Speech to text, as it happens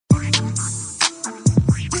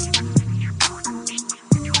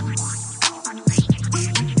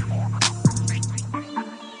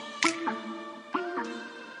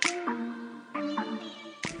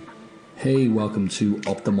Hey, welcome to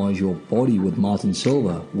Optimize Your Body with Martin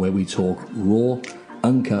Silva, where we talk raw,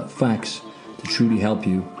 uncut facts to truly help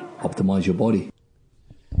you optimize your body.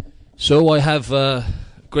 So I have a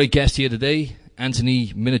great guest here today, Anthony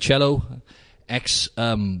Minichiello,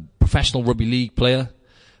 ex-professional rugby league player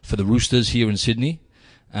for the Roosters here in Sydney.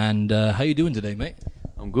 And how you doing today, mate?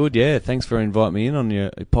 I'm good, yeah. Thanks for inviting me in on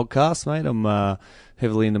your podcast, mate. I'm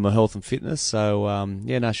heavily into my health and fitness, so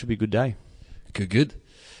it should be a good day. Good.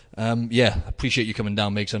 Appreciate you coming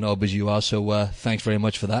down, mate, 'cause I know how busy you are, so thanks very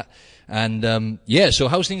much for that. And so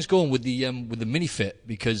how's things going with the mini fit?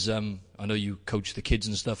 Because I know you coach the kids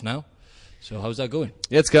and stuff now. So how's that going?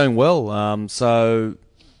 Yeah, it's going well. So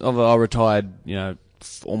I retired,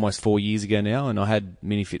 almost 4 years ago now, and I had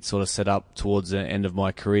Minifit sort of set up towards the end of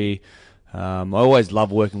my career. I always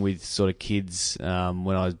loved working with sort of kids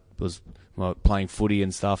when I was playing footy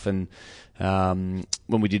and stuff, and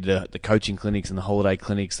when we did the coaching clinics and the holiday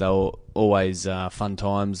clinics, they were always fun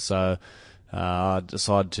times. So I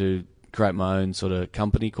decided to create my own sort of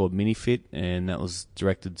company called Minifit, and that was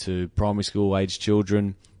directed to primary school age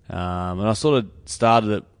children. And I sort of started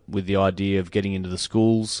it with the idea of getting into the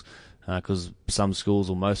schools, because some schools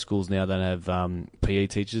or most schools now don't have PE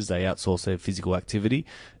teachers. They outsource their physical activity.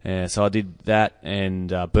 So I did that and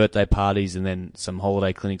birthday parties and then some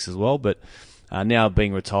holiday clinics as well. But now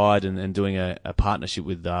being retired and doing a partnership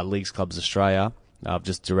with Leagues Clubs Australia, I've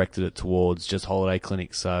just directed it towards just holiday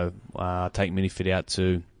clinics. So I take Minifit out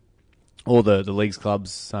to all the Leagues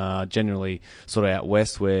Clubs, generally sort of out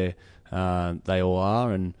west where they all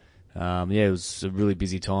are. And it was a really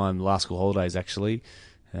busy time. Last school holidays, actually.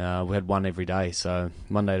 We had one every day, so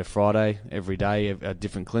Monday to Friday, every day, a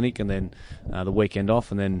different clinic, and then the weekend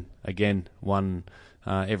off, and then again one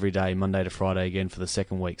every day, Monday to Friday again for the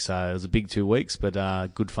second week. So it was a big 2 weeks, but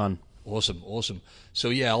good fun. Awesome. So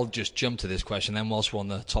I'll just jump to this question then whilst we're on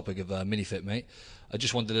the topic of Minifit, mate. I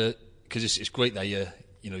just wanted to, because it's great that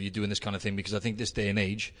you're doing this kind of thing, because I think this day and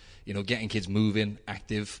age, getting kids moving,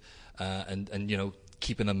 active, and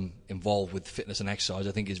keeping them involved with fitness and exercise,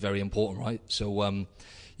 I think is very important, right? So,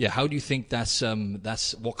 how do you think that's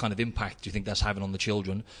what kind of impact do you think that's having on the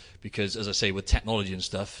children? Because, as I say, with technology and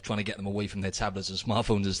stuff, trying to get them away from their tablets and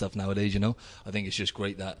smartphones and stuff nowadays, I think it's just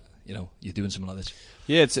great that, you're doing something like this.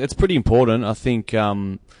 Yeah, it's pretty important. I think,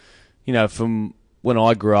 from when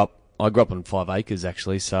I grew up on 5 acres,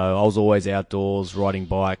 actually, so I was always outdoors, riding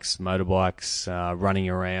bikes, motorbikes, running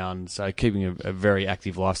around, so keeping a very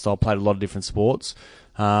active lifestyle. Played a lot of different sports.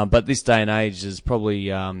 But this day and age, there's probably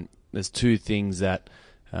there's two things that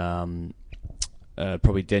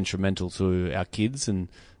probably detrimental to our kids, and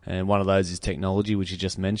one of those is technology, which you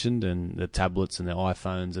just mentioned, and the tablets and the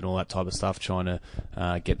iPhones and all that type of stuff, trying to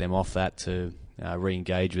get them off that to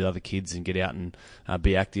re-engage with other kids and get out and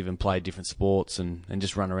be active and play different sports and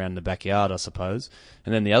just run around in the backyard, I suppose.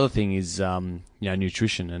 And then the other thing is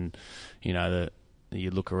nutrition, and you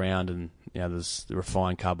look around and there's the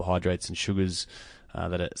refined carbohydrates and sugars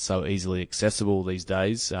that are so easily accessible these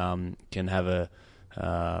days, can have a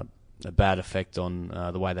bad effect on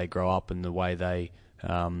the way they grow up and the way they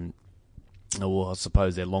I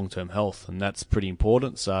suppose their long-term health, and that's pretty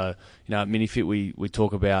important. So, at Minifit we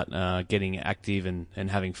talk about getting active and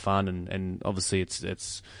having fun, and obviously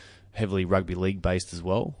it's heavily rugby league based as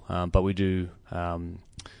well. But we do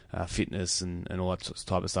fitness and all that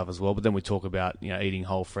type of stuff as well. But then we talk about eating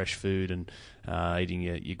whole fresh food and eating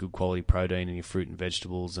your good quality protein and your fruit and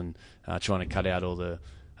vegetables, and trying to cut out all the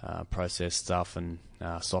processed stuff and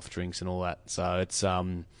soft drinks and all that. So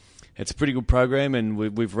it's a pretty good program, and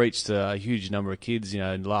we've reached a huge number of kids.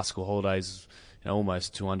 In the last school holidays,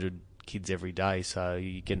 almost 200 kids every day. So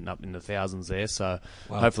you're getting up in the thousands there. So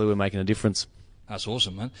Hopefully we're making a difference. That's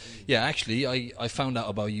awesome, man. Yeah, actually, I found out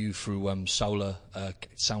about you through Saula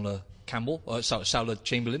Campbell, Saula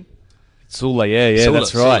Chamberlain. Sula, yeah,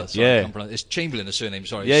 that's right. Sorry, yeah, it's Chamberlain, the surname.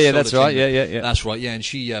 Sorry. Yeah, that's right. Yeah. That's right. Yeah, and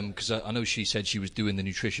she, because I know she said she was doing the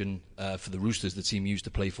nutrition for the Roosters, the team you used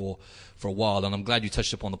to play for a while. And I'm glad you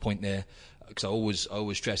touched upon the point there, because I always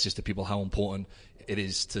stress this to people, how important it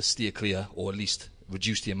is to steer clear, or at least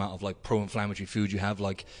reduce the amount of pro-inflammatory food you have,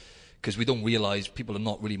 because we don't realize, people are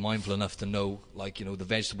not really mindful enough to know, the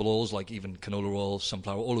vegetable oils, like even canola oil,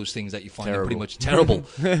 sunflower, all those things that you find are pretty much terrible,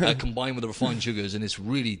 combined with the refined sugars, and it's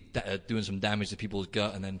really doing some damage to people's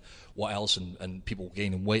gut, and then what else, and people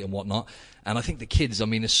gaining weight and whatnot. And I think the kids, I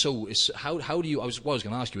mean, how do you, what I was going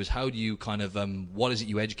to ask you is, how do you kind of, what is it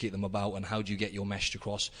you educate them about, and how do you get your message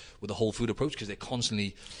across with the whole food approach, because they're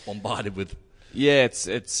constantly bombarded with... Yeah,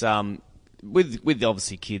 with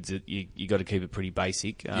obviously kids, you got to keep it pretty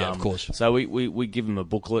basic. Yeah, of course. So we give them a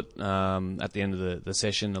booklet at the end of the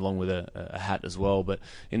session, along with a hat as well. But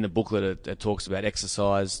in the booklet, it talks about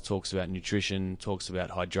exercise, talks about nutrition, talks about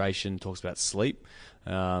hydration, talks about sleep.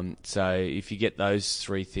 So if you get those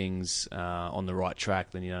three things on the right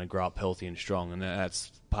track, then you grow up healthy and strong, and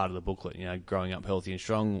that's part of the booklet. Growing up healthy and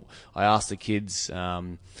strong. I asked the kids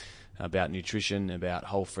about nutrition, about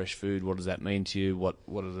whole fresh food. What does that mean to you? What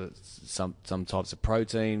are some types of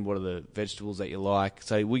protein? What are the vegetables that you like?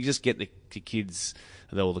 So we just get the kids,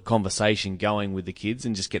 or the conversation going with the kids,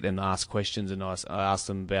 and just get them to ask questions. And I ask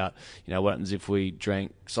them about, what happens if we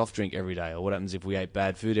drank soft drink every day, or what happens if we ate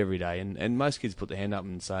bad food every day? And most kids put their hand up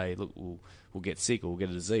and say, look, we'll get sick, or we'll get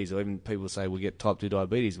a disease, or even people say we'll get type 2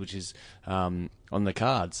 diabetes, which is on the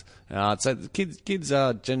cards. So the kids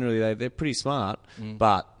are generally, they're pretty smart,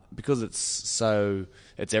 but because it's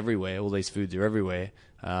everywhere, all these foods are everywhere,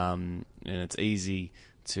 and it's easy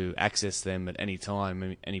to access them at any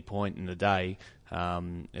time, any point in the day.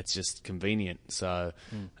 It's just convenient. So,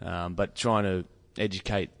 but trying to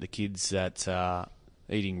educate the kids that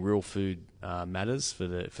eating real food matters for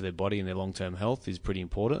their body and their long-term health is pretty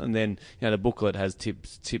important. And then the booklet has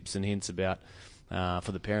tips and hints about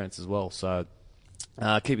for the parents as well. So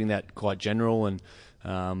keeping that quite general. And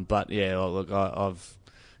but yeah, look, I've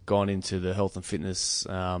gone into the health and fitness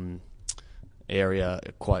area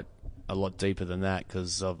quite a lot deeper than that,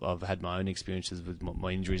 because I've had my own experiences with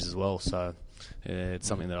my injuries as well. So it's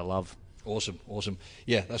something that I love. Awesome.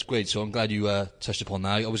 Yeah, that's great. So I'm glad you touched upon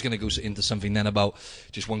that. I was going to go into something then about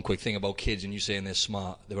just one quick thing about kids, and you saying they're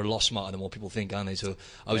smart. They're a lot smarter than what people think, aren't they? So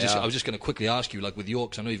I was just going to quickly ask you, like with your,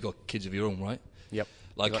 because I know you've got kids of your own, right? Yep.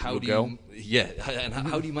 Like how do you, and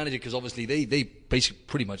how do you manage it? Because obviously they basically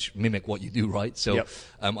pretty much mimic what you do, right? So yep.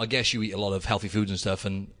 I guess you eat a lot of healthy foods and stuff,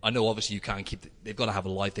 and I know obviously you can't they've got to have a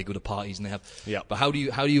life. They go to parties and they have. Yeah. But how do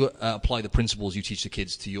you apply the principles you teach the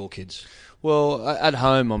kids to your kids? Well, at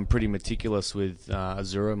home I'm pretty meticulous with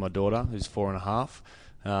Azura, my daughter, who's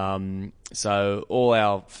 4.5. So all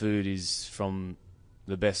our food is from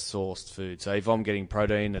the best sourced food. So if I'm getting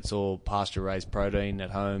protein, it's all pasture-raised protein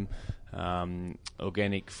at home.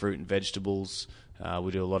 Organic fruit and vegetables.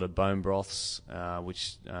 We do a lot of bone broths,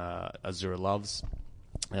 which Azura loves.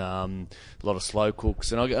 A lot of slow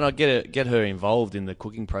cooks, and I get her involved in the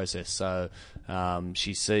cooking process. So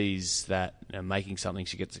she sees that making something,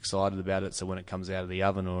 she gets excited about it. So when it comes out of the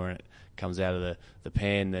oven or it comes out of the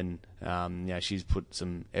pan, then she's put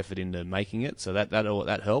some effort into making it. So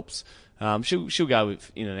that helps. She'll go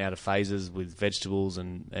in and out of phases with vegetables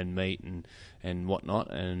and meat and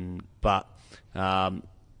whatnot. But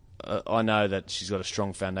I know that she's got a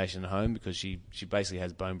strong foundation at home, because she basically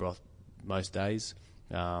has bone broth most days.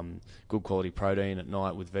 Good quality protein at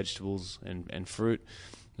night with vegetables and fruit.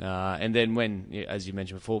 And then when, as you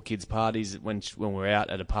mentioned before, kids' parties, when we're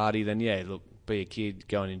out at a party, then be a kid,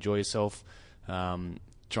 go and enjoy yourself.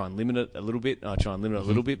 Try and limit it a little bit. I try and limit it a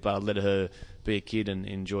little bit, but I let her be a kid and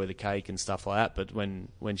enjoy the cake and stuff like that. But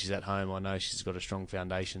when she's at home, I know she's got a strong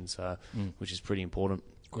foundation, so which is pretty important.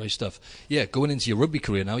 Great stuff. Yeah, going into your rugby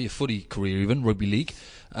career now, your footy career even, rugby league.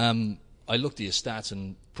 I looked at your stats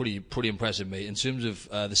and pretty impressive, mate. In terms of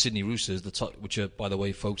the Sydney Roosters, which are, by the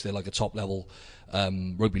way, folks, they're like a top-level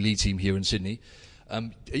rugby league team here in Sydney.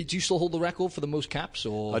 Do you still hold the record for the most caps?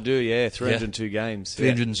 Or? I do, yeah, 302 games.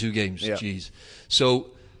 302 games, yeah. Jeez.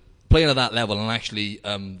 So playing at that level and actually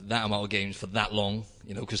that amount of games for that long,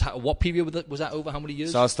 because what period was that over? How many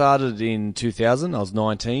years? So I started in 2000, I was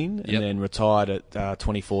 19, and then retired at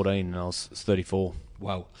 2014, and I was 34.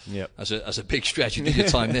 Wow. Yep. That's a big stretch. You did your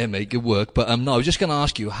time there, mate. Good work. But no, I was just going to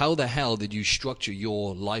ask you, how the hell did you structure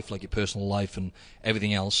your life, like your personal life and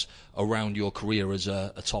everything else, around your career as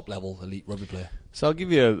a top-level elite rugby player? So I'll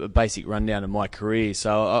give you a basic rundown of my career.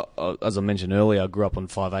 So as I mentioned earlier, I grew up on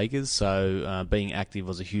 5 acres, so being active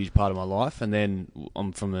was a huge part of my life. And then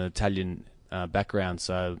I'm from an Italian background,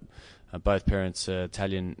 so both parents are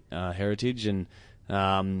Italian heritage, and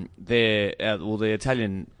the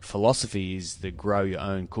Italian philosophy is to grow your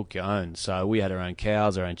own, cook your own. So we had our own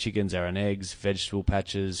cows, our own chickens, our own eggs, vegetable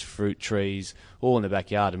patches, fruit trees, all in the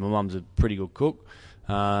backyard. And my mum's a pretty good cook.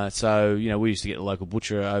 So we used to get the local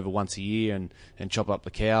butcher over once a year and chop up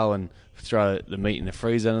the cow and throw the meat in the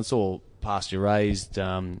freezer, and it's all pasture raised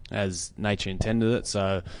as nature intended it.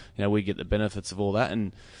 So we get the benefits of all that.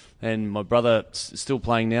 And my brother's still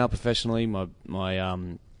playing now professionally.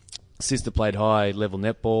 My sister played high level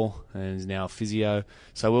netball and is now a physio.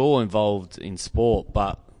 So we're all involved in sport,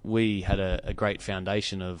 but we had a great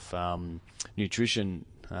foundation of nutrition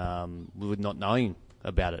with not knowing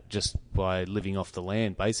about it just by living off the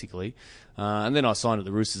land, basically. And then I signed at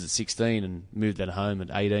the Roosters at 16 and moved at home at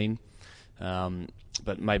 18.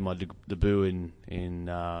 But made my debut in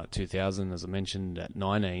 2000, as I mentioned, at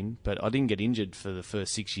 19. But I didn't get injured for the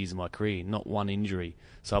first 6 years of my career, not one injury.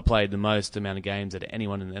 So I played the most amount of games at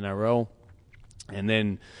anyone in the NRL. And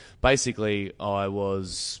then basically I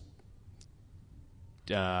was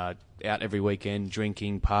out every weekend,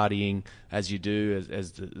 drinking, partying, as you do,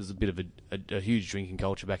 as there's a bit of a huge drinking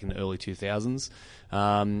culture back in the early 2000s.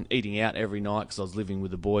 Eating out every night because I was living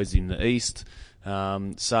with the boys in the East.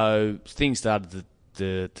 So things started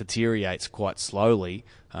to deteriorate quite slowly,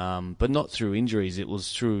 but not through injuries. It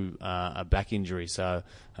was through a back injury. So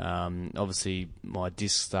obviously my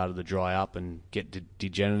disc started to dry up and get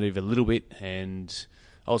degenerative a little bit, and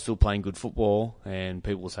I was still playing good football, and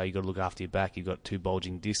people will say you've got to look after your back. You've got 2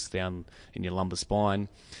 bulging discs down in your lumbar spine.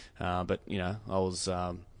 But, I was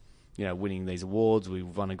winning these awards. We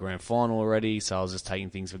won a grand final already, so I was just taking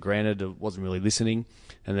things for granted. I wasn't really listening.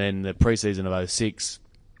 And then the pre-season of 06,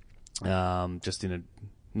 just in a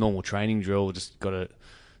normal training drill, just got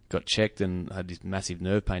checked and had this massive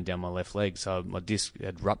nerve pain down my left leg. So my disc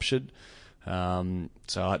had ruptured. So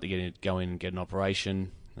I had to go in and get an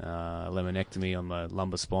operation, a laminectomy on my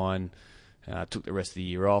lumbar spine. Took the rest of the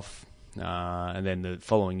year off. And then the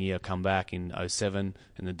following year I come back in 07,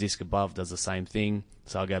 and the disc above does the same thing.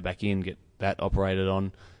 So I go back in, get that operated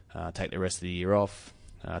on, take the rest of the year off.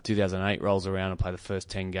 2008 rolls around, I play the first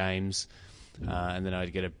 10 games, and then I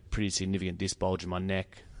get a pretty significant disc bulge in my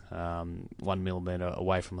neck, 1 millimetre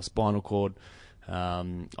away from my spinal cord.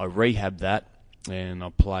 I rehab that, and I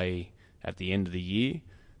play at the end of the year.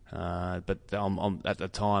 But at the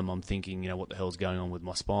time I'm thinking, what the hell's going on with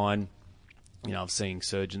my spine? I've seen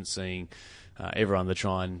surgeons, seeing everyone to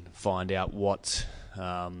try and find out what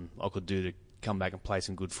I could do to come back and play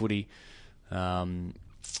some good footy. And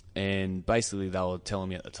basically they were telling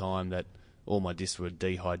me at the time that all my discs were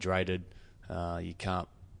dehydrated.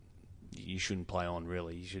 You shouldn't play on,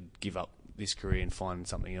 really. You should give up this career and find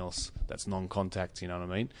something else that's non-contact, you know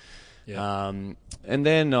what I mean? Yeah. And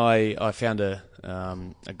then I found a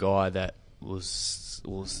guy that was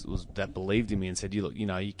that believed in me and said,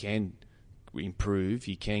 you can improve,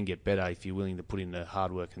 you can get better if you're willing to put in the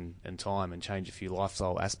hard work and time and change a few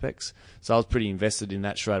lifestyle aspects. So I was pretty invested in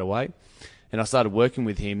that straight away, and I started working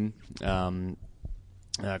with him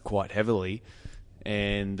quite heavily.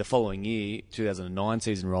 And the following year, 2009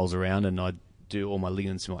 season rolls around, and I do all my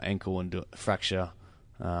ligaments in my ankle and fracture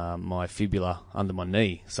my fibula under my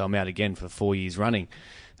knee. So I'm out again for 4 years running.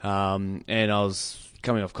 And I was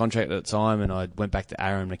coming off contract at the time, and I went back to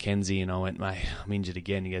Aaron McKenzie and I went, mate, I'm injured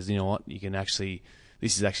again. He goes, you know what?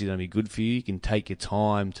 This is actually going to be good for you. You can take your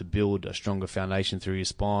time to build a stronger foundation through your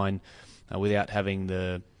spine without having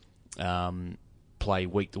to play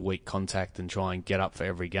week-to-week contact and try and get up for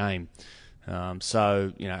every game.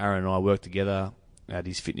 So, Aaron and I worked together at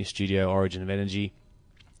his fitness studio, Origin of Energy,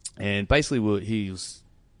 and basically he was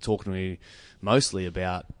talking to me mostly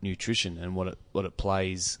about nutrition and what it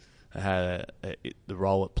plays, the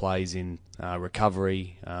role it plays in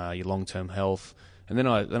recovery, your long-term health. And then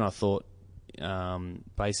I thought,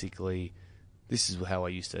 basically, this is how I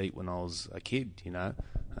used to eat when I was a kid,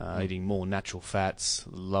 eating more natural fats,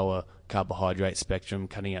 lower carbohydrate spectrum,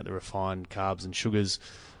 cutting out the refined carbs and sugars,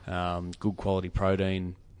 good quality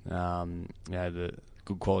protein, the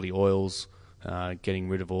good quality oils, getting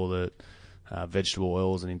rid of all the vegetable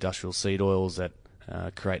oils and industrial seed oils that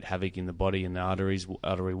create havoc in the body and the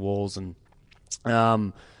artery walls. And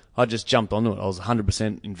I just jumped onto it. I was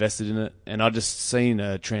 100% invested in it, and I just seen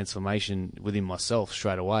a transformation within myself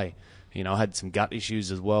straight away. I had some gut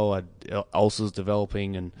issues as well. I had ulcers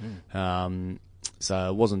developing, and so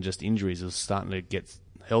it wasn't just injuries. I was starting to get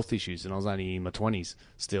health issues, and I was only in my 20s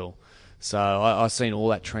still. So I seen all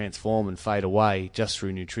that transform and fade away just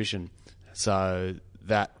through nutrition. So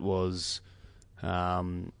that was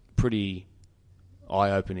pretty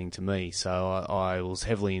eye-opening to me. So I was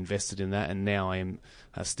heavily invested in that, and now I am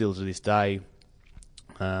still to this day,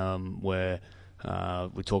 where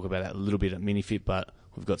we talk about that a little bit at Minifit, but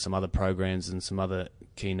we've got some other programs and some other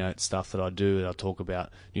keynote stuff that I do. I talk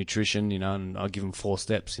about nutrition, and I give them 4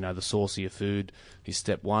 steps. The source of your food is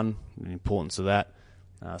step 1, the importance of that.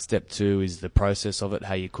 Step 2 is the process of it,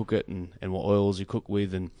 how you cook it and what oils you cook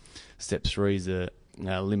with. And step 3 is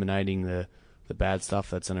eliminating the bad stuff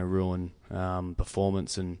that's going to ruin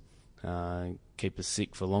performance and keep us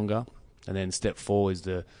sick for longer. And then step 4 is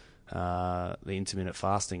the intermittent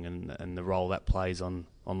fasting and the role that plays on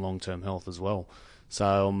long-term health as well.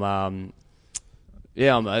 So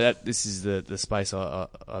this is the space I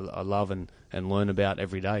love and learn about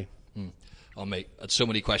every day. Oh, mate, so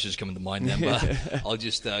many questions coming to mind then, but I'll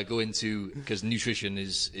just go into, because nutrition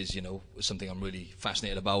is something I'm really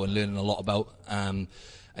fascinated about and learning a lot about. And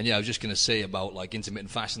yeah, I was just going to say about like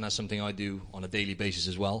intermittent fasting. That's something I do on a daily basis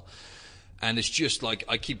as well. And it's just like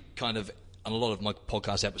I keep kind of, on a lot of my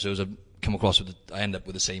podcast episodes, I've come across with, I end up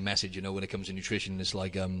with the same message, when it comes to nutrition. It's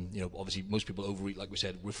like, obviously most people overeat, like we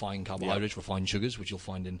said, refined carbohydrates, refined sugars, which you'll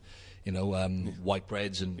find in, white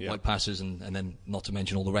breads and white pastas, and then not to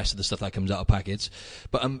mention all the rest of the stuff that comes out of packets.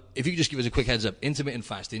 But if you could just give us a quick heads up, intermittent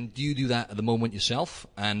fasting, do you do that at the moment yourself?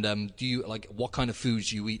 And do you, like, what kind of foods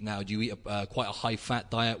do you eat now? Do you eat quite a high fat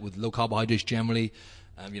diet with low carbohydrates generally?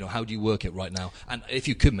 How do you work it right now? And if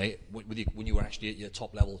you could, mate, when you were actually at your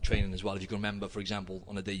top level training as well, if you can remember, for example,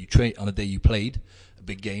 on a day you played a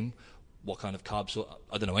big game, what kind of carbs?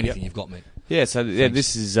 I don't know, anything you've got, mate. Yeah. So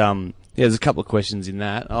this is there's a couple of questions in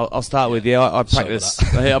that. I'll start with I practice.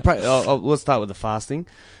 We'll start with the fasting.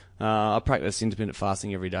 I practice intermittent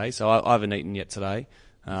fasting every day. So I haven't eaten yet today.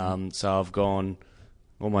 So I've gone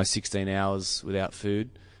almost 16 hours without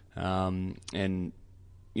food. And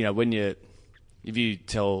if you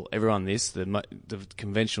tell everyone this, the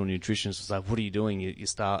conventional nutritionist will say, "What are you doing?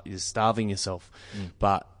 You're starving yourself."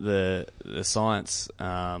 But the science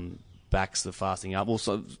backs the fasting up. Well,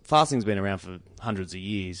 so fasting's been around for hundreds of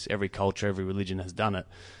years. Every culture, every religion has done it.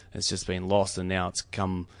 It's just been lost, and now it's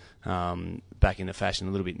come back into fashion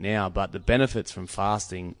a little bit now. But the benefits from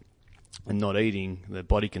fasting and not eating, the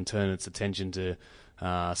body can turn its attention to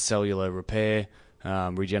cellular repair,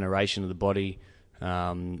 regeneration of the body.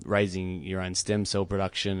 Raising your own stem cell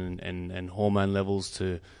production and hormone levels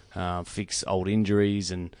to fix old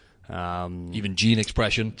injuries and even gene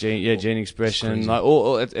expression. Gene expression. Like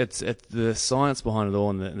it's the science behind it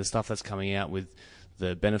all, and the stuff that's coming out with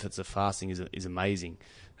the benefits of fasting is amazing.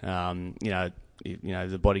 The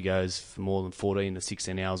body goes for more than 14 to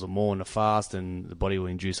 16 hours or more in a fast, and the body will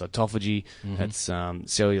induce autophagy. That's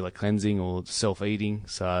cellular cleansing or self-eating.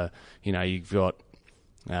 So you've got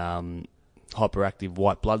hyperactive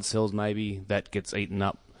white blood cells, maybe that gets eaten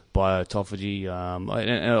up by autophagy.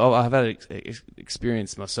 I've had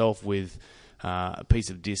experience myself with a piece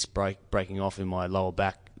of disc breaking off in my lower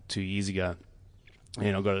back 2 years ago,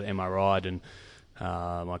 and I got it MRI'd, and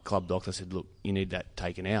my club doctor said, "Look, you need that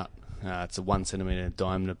taken out. It's a 1 centimetre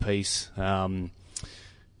diameter piece." And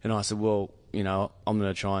I said, "Well, I'm going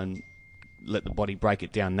to try and let the body break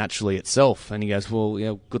it down naturally itself." And he goes,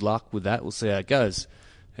 "Well, good luck with that. We'll see how it goes."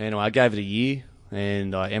 Anyway, I gave it a year,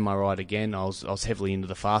 and I MRI'd again. I was heavily into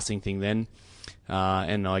the fasting thing then,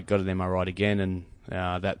 and I got an MRI'd again, and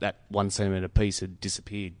that 1 centimetre piece had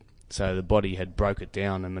disappeared. So the body had broke it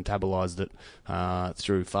down and metabolised it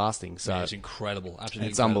through fasting. So it's incredible,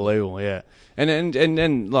 absolutely. It's unbelievable, yeah. And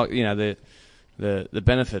then like the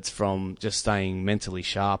benefits from just staying mentally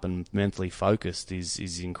sharp and mentally focused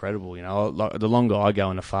is incredible. Like the longer I go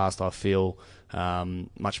in a fast, I feel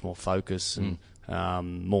much more focus and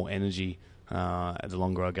more energy the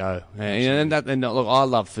longer I go. And look, I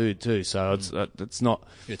love food too, so it's not.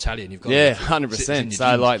 You're Italian, you've got 100%.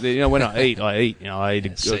 So like when I eat, I eat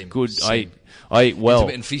a good. I eat well.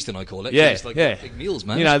 Intermittent feasting, I call it. Yeah, it's like big meals,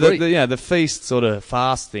 man. The feast sort of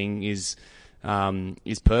fast thing is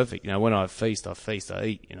perfect. When I feast, I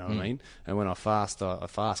eat. You know what I mean? And when I fast, I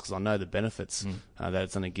fast because I know the benefits that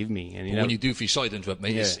it's going to give me. And when you do feast, sorry to interrupt,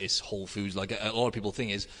 mate, it's whole foods. Like a lot of people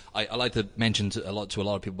think is, I like to mention to a lot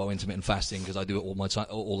of people about intermittent fasting because I do it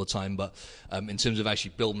all the time. But in terms of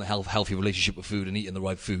actually building a healthy relationship with food and eating the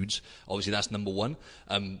right foods, obviously that's number one.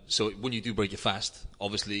 So when you do break your fast,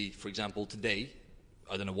 obviously, for example, today,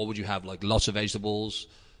 I don't know, what would you have? Like lots of vegetables.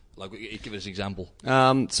 Like, give us an example.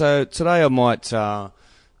 So today I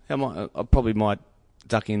probably might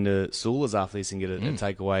duck into Sula's after this and get a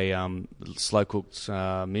takeaway slow cooked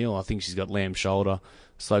meal. I think she's got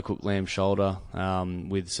slow cooked lamb shoulder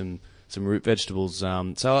with some root vegetables.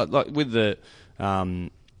 So like with the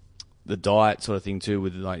diet sort of thing too.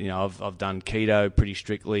 With I've done keto pretty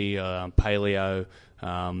strictly, paleo,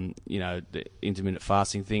 the intermittent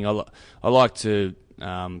fasting thing. I like to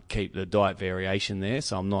keep the diet variation there,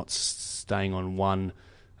 so I'm not staying on one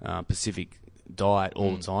specific diet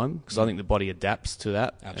all the time because I think the body adapts to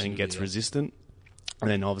that and gets resistant, and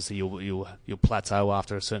then obviously you'll plateau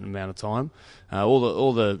after a certain amount of time.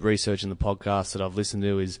 All the research in the podcast that I've listened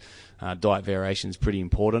to is diet variation is pretty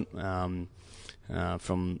important.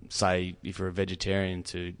 From say if you're a vegetarian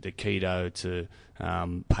to the keto to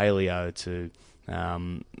paleo to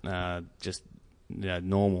just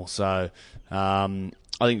normal. So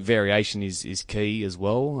I think variation is key as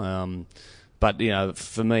well. But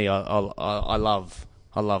for me, I love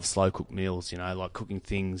I love slow cooked meals, like cooking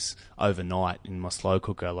things overnight in my slow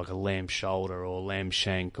cooker, like a lamb shoulder or lamb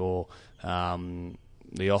shank or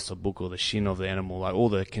the ossibuk or the shin of the animal, like all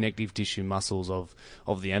the connective tissue muscles of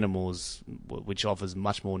the animals, which offers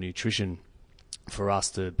much more nutrition for us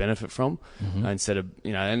to benefit from, instead of,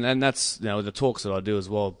 and that's, the talks that I do as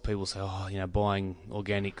well, people say, buying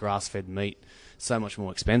organic grass-fed meat, so much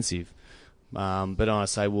more expensive. But I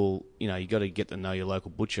say, well, you got to get to know your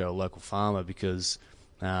local butcher or local farmer, because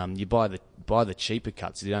you buy the cheaper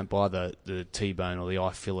cuts. You don't buy the T-bone or the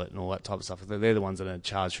eye fillet and all that type of stuff. They're the ones that are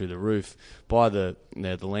charged through the roof. Buy the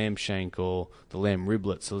lamb shank or the lamb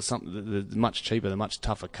riblets or something. They're much cheaper. They're much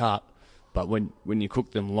tougher cut. But when you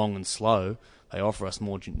cook them long and slow, they offer us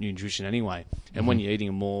more nutrition anyway. And when you're eating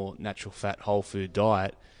a more natural fat, whole food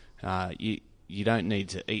diet, you don't need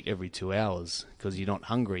to eat every 2 hours because you're not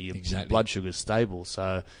hungry. Your blood sugar's stable.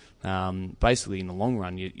 So basically, in the long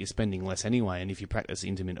run, you're spending less anyway. And if you practice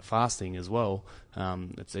intermittent fasting as well,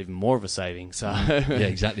 it's even more of a saving. So yeah,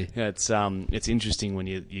 exactly. It's interesting when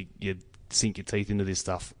you sink your teeth into this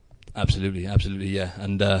stuff. Absolutely, yeah.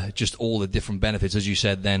 And just all the different benefits, as you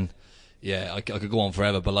said then. Yeah, I could go on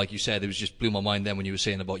forever, but like you said, it was just blew my mind then when you were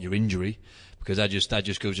saying about your injury, because that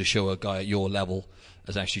just goes to show a guy at your level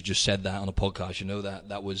has actually just said that on a podcast.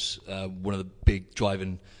 That was one of the big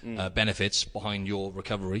driving benefits behind your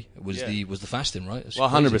recovery was the fasting, right? It's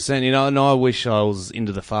 100%. And I wish I was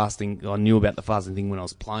into the fasting. I knew about the fasting thing when I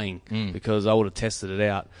was playing, because I would have tested it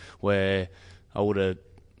out where I would have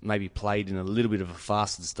maybe played in a little bit of a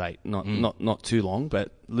fasted state, not too long, but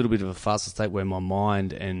a little bit of a fasted state where my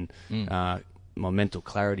mind and my mental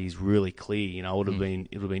clarity is really clear. It would have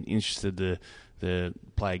been interested to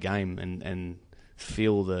play a game and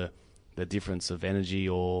feel the difference of energy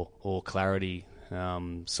or clarity.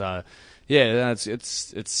 So yeah,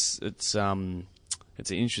 it's an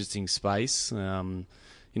interesting space. And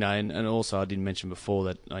also I did mention before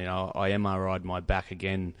that I MRI'd my back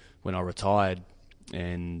again when I retired.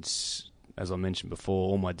 And as I mentioned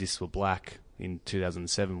before, all my discs were black in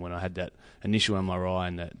 2007 when I had that initial MRI,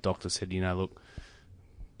 and that doctor said, look,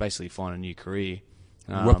 basically find a new career.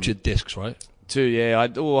 Ruptured discs, right? Two, yeah.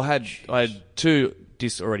 I had two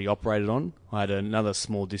discs already operated on. I had another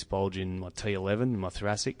small disc bulge in my T11, in my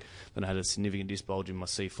thoracic. Then I had a significant disc bulge in my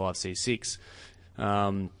C5,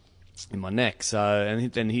 C6, in my neck. So, and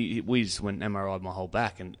then we just went and MRI'd my whole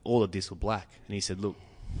back, and all the discs were black. And he said, look,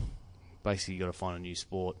 basically, you got to find a new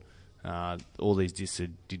sport. All these discs are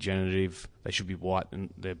degenerative. They should be white,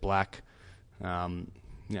 and they're black.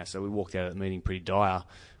 So we walked out of the meeting pretty dire,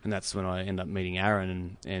 and that's when I ended up meeting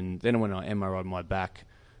Aaron. And then when I MRI'd my back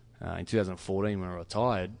in 2014 when I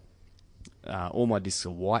retired, all my discs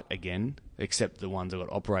are white again, except the ones I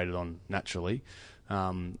got operated on naturally.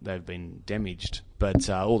 They've been damaged, but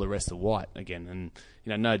all the rest are white again.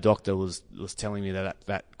 And no doctor was telling me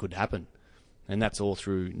that could happen. And that's all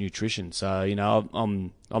through nutrition. So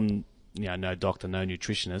I'm no doctor, no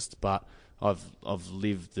nutritionist, but I've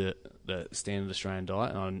lived the standard Australian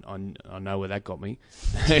diet, and I know where that got me.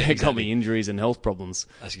 It got me injuries and health problems.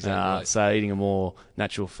 That's exactly right. So eating a more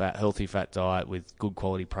natural fat, healthy fat diet with good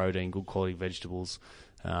quality protein, good quality vegetables,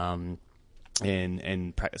 and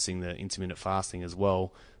practicing the intermittent fasting as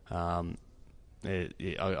well. I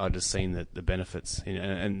just seen that the benefits,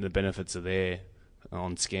 and the benefits are there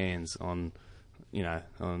on scans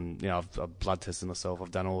I've blood tested myself.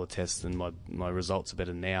 I've done all the tests, and my results are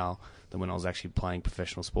better now than when I was actually playing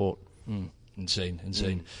professional sport. Insane.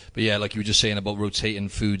 But yeah, like you were just saying about rotating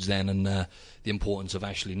foods then, and the importance of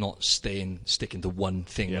actually not sticking to one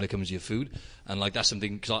thing when it comes to your food. And like that's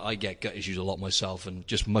something, because I get gut issues a lot myself, and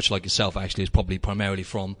just much like yourself, actually, it's probably primarily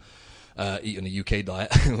from eating a UK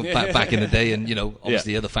diet back in the day, and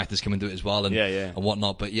obviously other factors come into it as well, and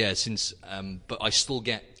whatnot. But yeah, but I still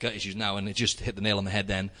get gut issues now, and it just hit the nail on the head.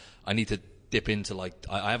 Then I need to dip into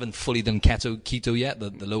I haven't fully done keto yet,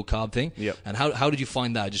 the low carb thing. Yep. And how did you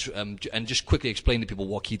find that? Just quickly explain to people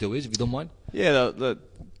what keto is, if you don't mind. Yeah, the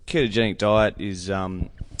ketogenic diet is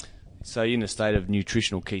so you're in a state of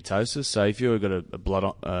nutritional ketosis. So if you've got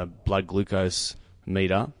a blood glucose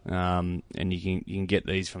meter, and you can get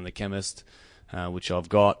these from the chemist, which I've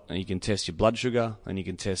got, and you can test your blood sugar, and you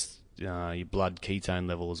can test your blood ketone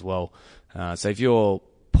level as well. So if you're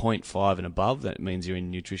 0.5 and above, that means you're in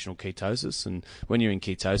nutritional ketosis, and when you're in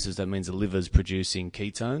ketosis, that means the liver's producing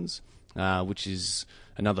ketones, which is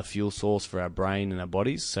another fuel source for our brain and our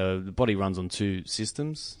bodies. So the body runs on two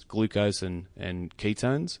systems, glucose and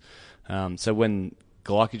ketones. So when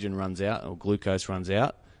glycogen runs out, or glucose runs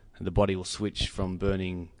out, the body will switch from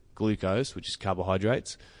burning glucose, which is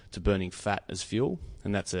carbohydrates, to burning fat as fuel,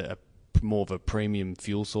 and that's a more of a premium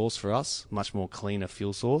fuel source for us, much more cleaner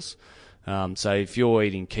fuel source. So if you're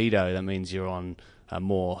eating keto, that means you're on a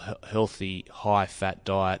more healthy, high-fat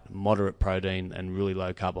diet, moderate protein, and really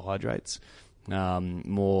low carbohydrates.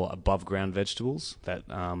 More above-ground vegetables that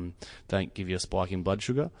don't give you a spike in blood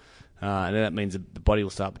sugar. And then that means the body will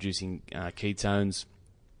start producing ketones,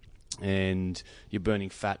 and you're burning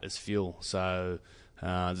fat as fuel. So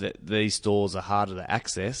these stores are harder to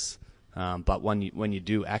access, but when you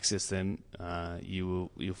do access them, you'll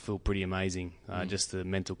feel pretty amazing. Just the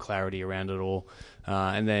mental clarity around it all,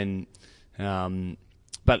 and then.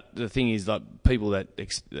 But the thing is, like people that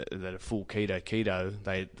are full keto,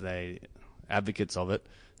 they advocates of it.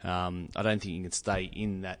 I don't think you can stay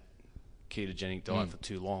in that ketogenic diet for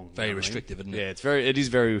too long. Very restrictive, isn't it? Yeah, it is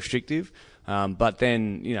very restrictive. But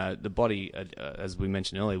then, the body, as we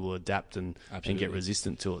mentioned earlier, will adapt and get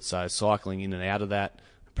resistant to it. So cycling in and out of that,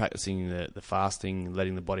 practicing the fasting,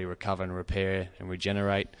 letting the body recover and repair and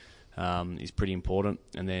regenerate is pretty important.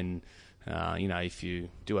 And then, if you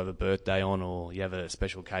do have a birthday on, or you have a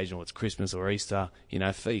special occasion, or it's Christmas or Easter,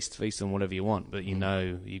 feast on whatever you want. But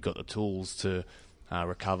you've got the tools to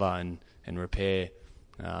recover and repair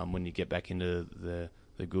when you get back into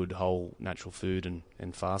the good whole natural food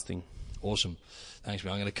and fasting. Awesome. Thanks,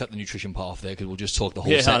 man. I'm going to cut the nutrition part off there because we'll just talk the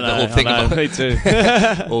whole thing about me too.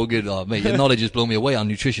 All good. Oh, mate, your knowledge has blown me away on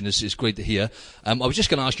nutrition. It's great to hear. I was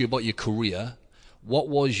just going to ask you about your career. What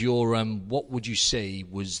was your what would you say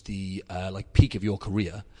was the peak of your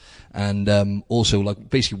career, and also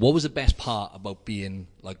basically what was the best part about being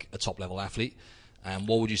a top level athlete, and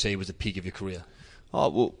what would you say was the peak of your career? Oh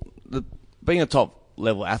well, being a top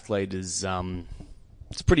level athlete is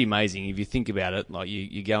it's pretty amazing if you think about it. Like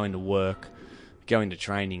you go into work, go into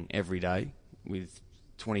training every day with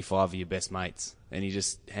 25 of your best mates, and you're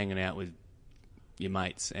just hanging out with your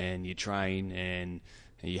mates, and you train and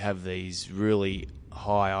you have these really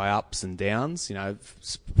high ups and downs.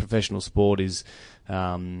 Professional sport is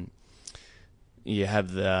you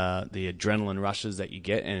have the adrenaline rushes that you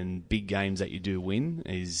get, and big games that you do win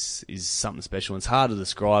is something special. And it's hard to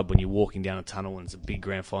describe when you're walking down a tunnel and it's a big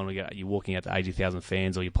grand final. You're walking out to 80,000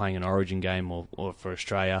 fans, or you're playing an Origin game or for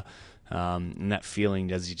Australia. And that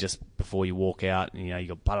feeling as you just before you walk out, you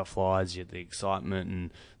got butterflies, you have the excitement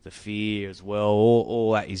and the fear as well.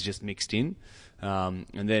 All that is just mixed in.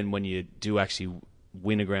 And then when you do actually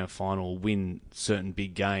win a grand final, win certain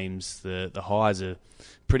big games, the highs are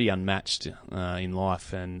pretty unmatched in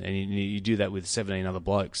life, and you do that with 17 other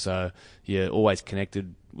blokes, so you're always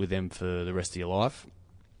connected with them for the rest of your life.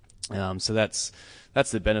 So that's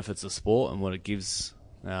the benefits of sport and what it gives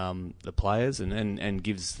the players and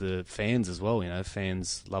gives the fans as well.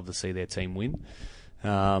 Fans love to see their team win.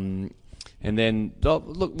 And then,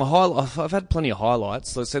 look, I've had plenty of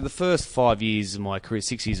highlights. So the first 5 years of my career,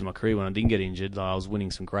 6 years of my career when I didn't get injured, I was winning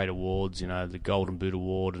some great awards, the Golden Boot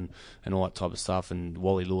Award and all that type of stuff, and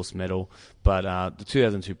Wally Lewis Medal. But the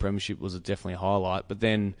 2002 Premiership was definitely a highlight. But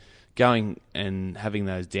then going and having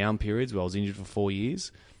those down periods where I was injured for 4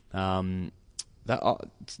 years,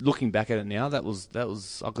 looking back at it now, that was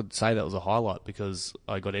I could say that was a highlight because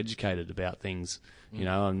I got educated about things.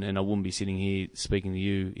 And I wouldn't be sitting here speaking to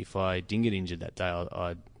you if I didn't get injured that day.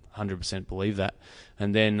 I 100% believe that.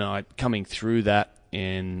 And then coming through that,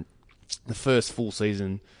 and the first full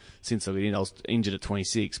season since I was injured at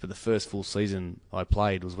 26, but the first full season I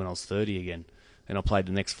played was when I was 30 again. And I played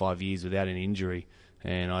the next 5 years without any injury.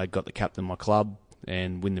 And I got the captain of my club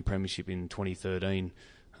and win the premiership in 2013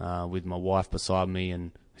 with my wife beside me,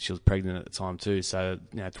 and she was pregnant at the time too. So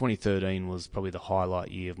 2013 was probably the highlight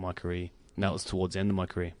year of my career. And that was towards the end of my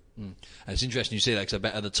career. And it's interesting you say that, because I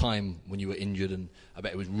bet at the time when you were injured, and I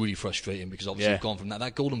bet it was really frustrating because obviously you've gone from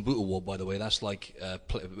that Golden Boot Award, by the way, that's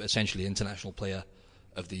essentially International Player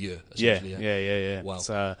of the Year. Yeah. Wow.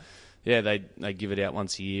 So, they give it out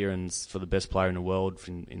once a year, and it's for the best player in the world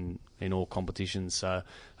in all competitions. So,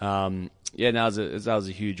 that was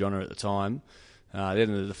a huge honour at the time.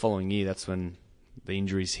 Then the following year, that's when the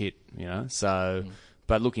injuries hit, So...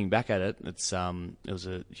 But looking back at it, it was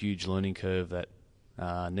a huge learning curve that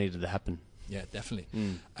needed to happen. Yeah, definitely.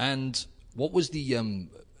 And what was the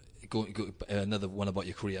another one about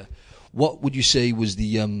your career? What would you say was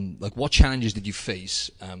the what challenges did you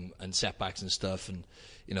face and setbacks and stuff? And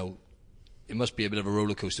it must be a bit of a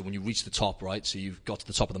roller coaster when you reach the top, right? So you've got to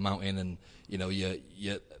the top of the mountain, and you're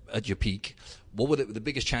at your peak. What were the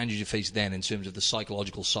biggest challenges you faced then in terms of the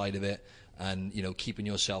psychological side of it? And keeping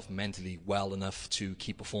yourself mentally well enough to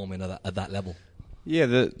keep performing at that level. Yeah,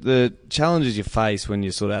 the challenges you face when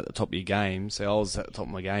you're sort of at the top of your game. So I was at the top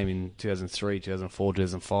of my game in 2003, 2004,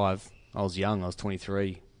 2005. I was young. I was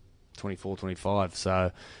 23 24, 25.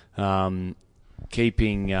 So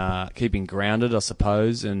keeping grounded, I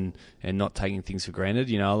suppose, and not taking things for granted.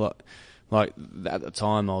 You know, like at the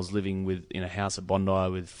time I was living in a house at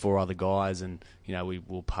Bondi with 4 other guys, and you know, we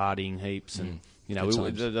were partying heaps, and you know,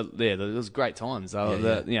 it was great times. You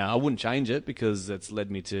know, I wouldn't change it because it's led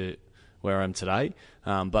me to where I am today.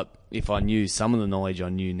 But if I knew some of the knowledge I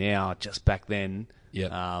knew now, just back then, you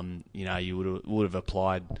know, you would have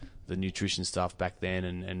applied the nutrition stuff back then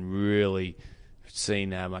and really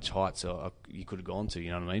seen how much heights you could have gone to.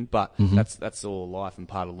 You know what I mean? But that's all life and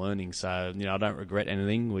part of learning. So you know, I don't regret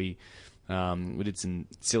anything. We did some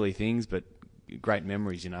silly things, but great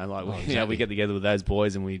memories. You know, like you know, we get together with those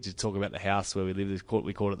boys and we just talk about the house where we lived.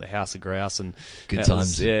 We called it the House of Grouse, and good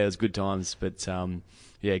times. It was good times. But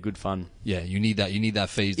yeah, good fun. Yeah, you need that. You need that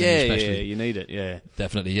phase. Yeah, especially. Yeah, you need it. Yeah,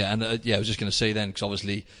 definitely. Yeah, and I was just going to say then, because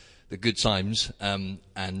obviously the good times and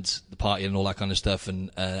the party and all that kind of stuff,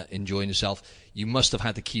 and enjoying yourself. You must have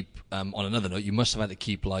had to keep. On another note, you must have had to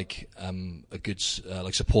keep like a good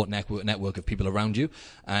like support network of people around you.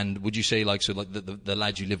 And would you say like the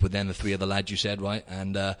lads you live with, then the 3 other lads you said, right?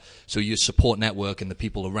 And so your support network and the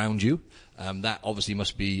people around you. That obviously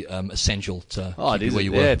must be essential to keep you where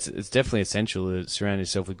you were. Yeah, it's definitely essential to surround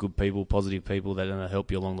yourself with good people, positive people that are going to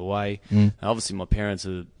help you along the way. Obviously, my parents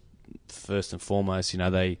are first and foremost. You know,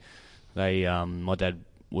 they my dad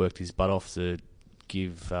worked his butt off to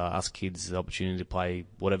give us kids the opportunity to play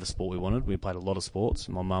whatever sport we wanted. We played a lot of sports.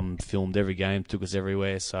 My mum filmed every game, took us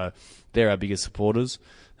everywhere. So they're our biggest supporters.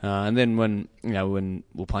 And then when we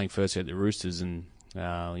were playing first at the Roosters, and you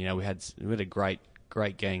know, we had a great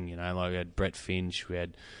gang. You know, like we had Brett Finch, we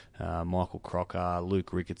had Michael Crocker,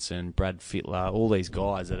 Luke Ricketson, Brad Fittler, all these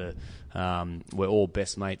guys that are we're all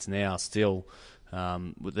best mates now still.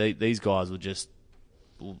 These guys were just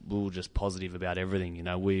positive about everything. You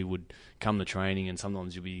know, we would come to training and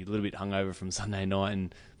sometimes you'll be a little bit hungover from Sunday night,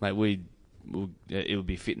 and mate, it would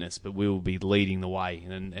be fitness, but we will be leading the way,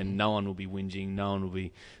 and no one will be whinging, no one will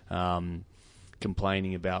be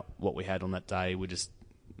complaining about what we had on that day. We just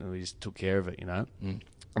took care of it, you know.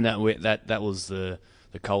 And that was the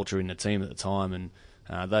culture in the team at the time, and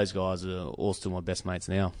those guys are all still my best mates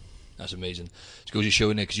now. That's amazing. It goes to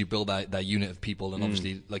show in there, because you build that unit of people, and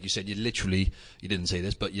obviously, like you said, you didn't say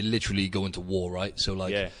this, but you literally go into war, right? So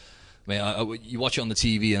like, man, you watch it on the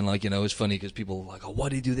TV, and like, you know, it's funny because people are like, oh, why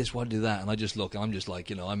do you do this? Why do you do that? And I just look, I'm just like,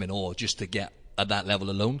 you know, I'm in awe just to get at that level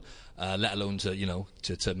alone, let alone to, you know,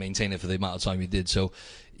 to maintain it for the amount of time you did. So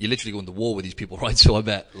you literally go into war with these people, right? So I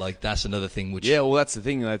bet like that's another thing which... Yeah, well, that's the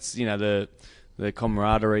thing. That's, you know, the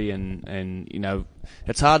camaraderie, and you know,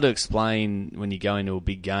 it's hard to explain when you go into a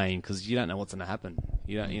big game because you don't know what's going to happen.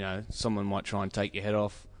 You know, someone might try and take your head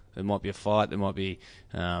off. There might be a fight. There might be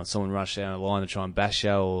someone rush down the line to try and bash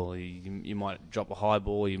you, or you might drop a high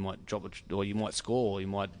ball. You might or you might score. Or you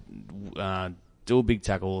might do a big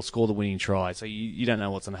tackle or score the winning try. So you don't know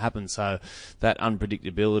what's going to happen. So that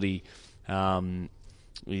unpredictability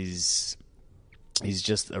is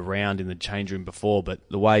just around in the change room before, but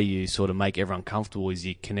the way you sort of make everyone comfortable is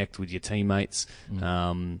you connect with your teammates,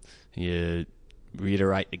 you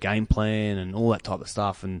reiterate the game plan and all that type of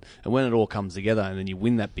stuff, and when it all comes together and then you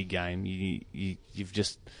win that big game, you've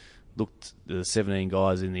just looked the 17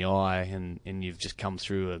 guys in the eye, and you've just come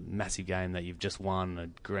through a massive game that you've just won, a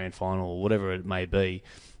grand final or whatever it may be.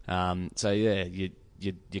 So yeah,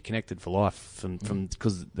 you're connected for life from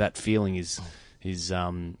because that feeling is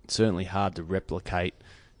certainly hard to replicate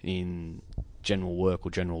in general work or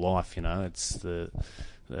general life. You know, it's the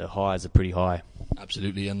highs are pretty high.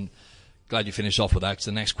 Absolutely, and glad you finished off with that, because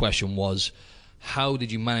the next question was, how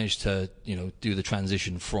did you manage to, you know, do the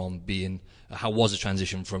transition from being, how was the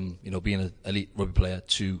transition from, you know, being an elite rugby player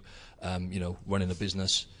to, you know, running a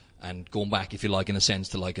business and going back, if you like, in a sense,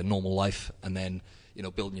 to like a normal life, and then, you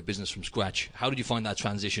know, building your business from scratch? How did you find that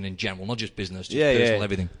transition in general, not just business, just personal,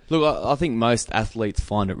 everything? Look, I think most athletes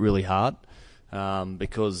find it really hard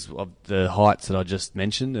because of the heights that I just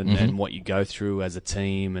mentioned, and what you go through as a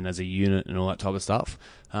team and as a unit and all that type of stuff.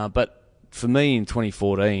 But for me in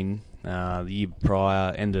 2014, the year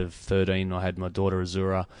prior, end of 13, I had my daughter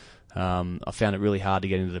Azura. I found it really hard to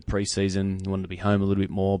get into the pre-season. I wanted to be home a little bit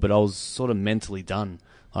more, but I was sort of mentally done.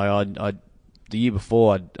 The year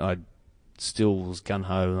before, I still was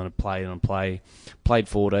gun-ho, and I played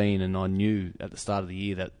 14, and I knew at the start of the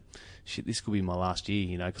year that, shit, this could be my last year,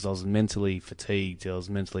 you know, because I was mentally fatigued, I was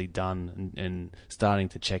mentally done and starting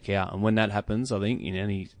to check out. And when that happens, I think, in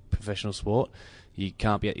any professional sport, you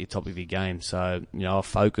can't be at your top of your game. So, you know, I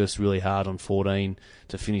focused really hard on 14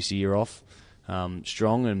 to finish the year off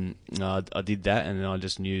strong, and I did that, and I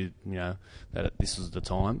just knew, you know, that this was the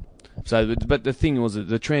time. So, but the thing was that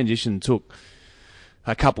the transition took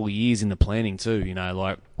a couple of years in the planning too. You know,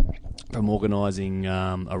 like from organising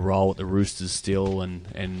a role at the Roosters still, and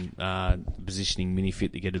positioning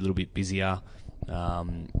Minifit to get a little bit busier.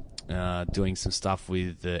 Doing some stuff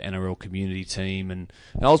with the NRL community team, and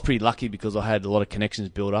I was pretty lucky because I had a lot of connections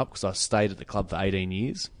built up because I stayed at the club for 18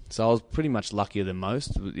 years. So I was pretty much luckier than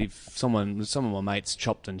most. If some of my mates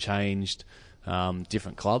chopped and changed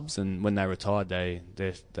different clubs, and when they retired, they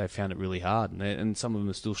found it really hard, and some of them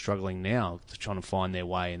are still struggling now to trying to find their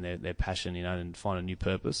way and their passion, you know, and find a new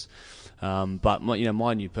purpose. But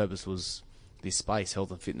my new purpose was this space,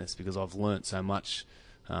 health and fitness, because I've learnt so much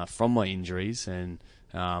from my injuries, and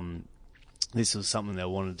this was something that I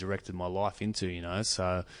wanted to direct my life into, you know.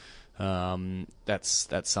 So that's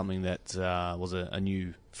something that was a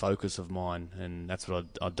new focus of mine, and that's what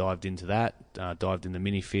I dived into. Dived into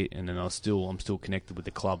Minifit, and then I'm still connected with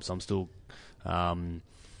the club, so I'm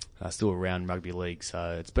still around rugby league.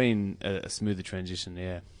 So it's been a smoother transition,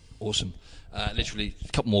 yeah. Awesome. Literally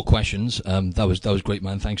a couple more questions. That was great,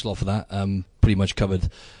 man. Thanks a lot for that. Pretty much covered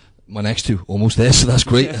my next two almost there, so that's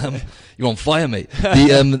great. You're on fire, mate.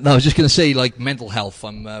 I was just going to say, like, mental health.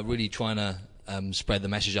 I'm really trying to spread the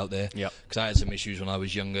message out there. Yep. Because I had some issues when I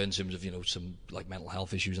was younger in terms of, you know, some like mental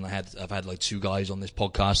health issues, and I've had like 2 guys on this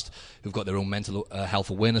podcast who've got their own mental health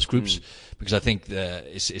awareness groups, because I think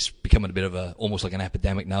it's becoming a bit of almost like an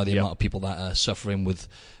epidemic now, the amount of people that are suffering with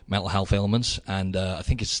mental health ailments, and I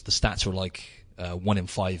think the stats are like 1 in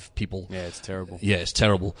 5 people. Yeah, it's terrible. Yeah, it's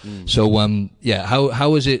terrible. So,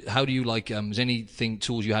 how is it? How do you like? Is anything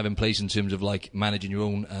tools you have in place in terms of like managing your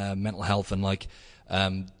own mental health, and like,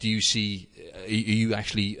 do you see? Are you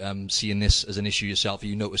actually seeing this as an issue yourself? Are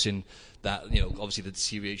you noticing that, you know, obviously the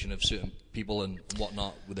deterioration of certain people and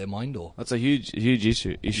whatnot with their mind? Or that's a huge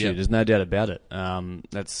issue. Yeah. There's no doubt about it.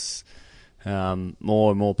 That's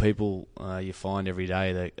more and more people you find every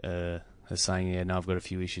day that are saying, yeah, no, I've got a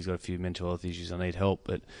few issues, got a few mental health issues, I need help.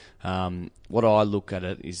 But what I look at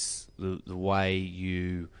it is the way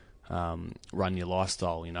you run your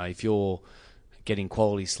lifestyle. You know, if you're getting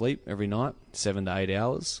quality sleep every night, 7 to 8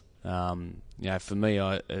 hours. You know, for me,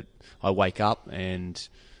 I wake up and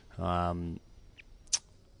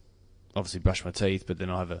obviously brush my teeth, but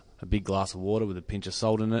then I have a big glass of water with a pinch of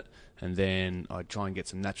salt in it, and then I try and get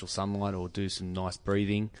some natural sunlight or do some nice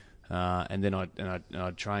breathing, and then I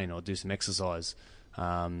train or do some exercise,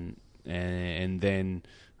 and then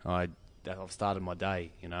I've started my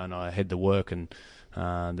day, you know, and I head to work, and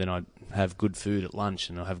then I have good food at lunch,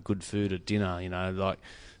 and I have good food at dinner, you know, like.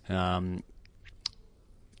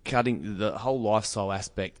 Cutting the whole lifestyle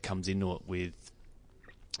aspect comes into it with,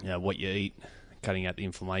 you know, what you eat, cutting out the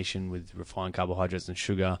inflammation with refined carbohydrates and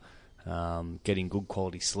sugar, getting good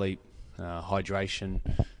quality sleep, hydration,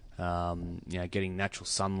 you know, getting natural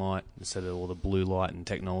sunlight instead of all the blue light and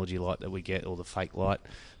technology light that we get, or the fake light.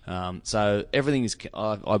 So everything is,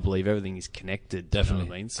 I believe everything is connected. Definitely. You know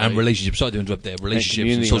what I mean? So, and relationships, sorry to interrupt there,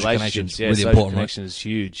 relationships and social connections, yeah, really social important, connection right? is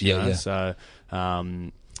huge. Yeah, you know? yeah. So,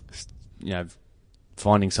 you know,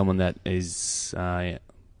 finding someone that is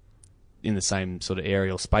in the same sort of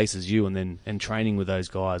area or space as you, and training with those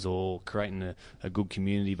guys, or creating a good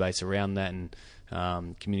community base around that,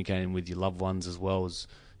 and communicating with your loved ones as well is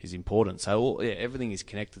important. So everything is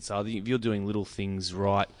connected. So if you're doing little things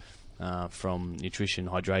right, from nutrition,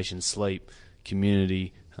 hydration, sleep,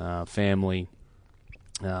 community, family,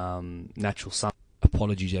 natural sun.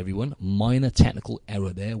 Apologies, everyone. Minor technical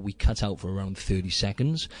error there. We cut out for around 30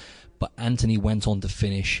 seconds, but Anthony went on to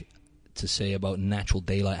finish to say about natural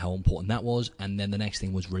daylight, how important that was, and then the next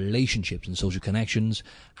thing was relationships and social connections,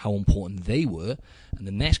 how important they were. And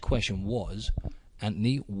the next question was,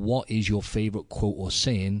 Anthony, what is your favourite quote or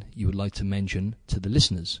saying you would like to mention to the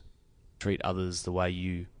listeners? Treat others the way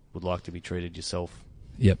you would like to be treated yourself.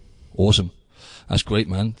 Yep. Awesome. That's great,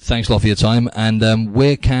 man. Thanks a lot for your time. And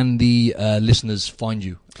where can the listeners find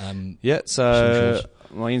you? So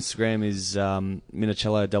my Instagram is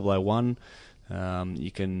Minichiello 001.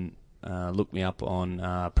 You can look me up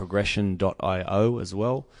on progression.io as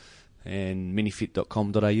well, and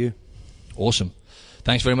minifit.com.au. Awesome.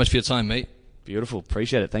 Thanks very much for your time, mate. Beautiful.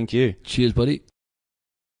 Appreciate it. Thank you. Cheers, buddy.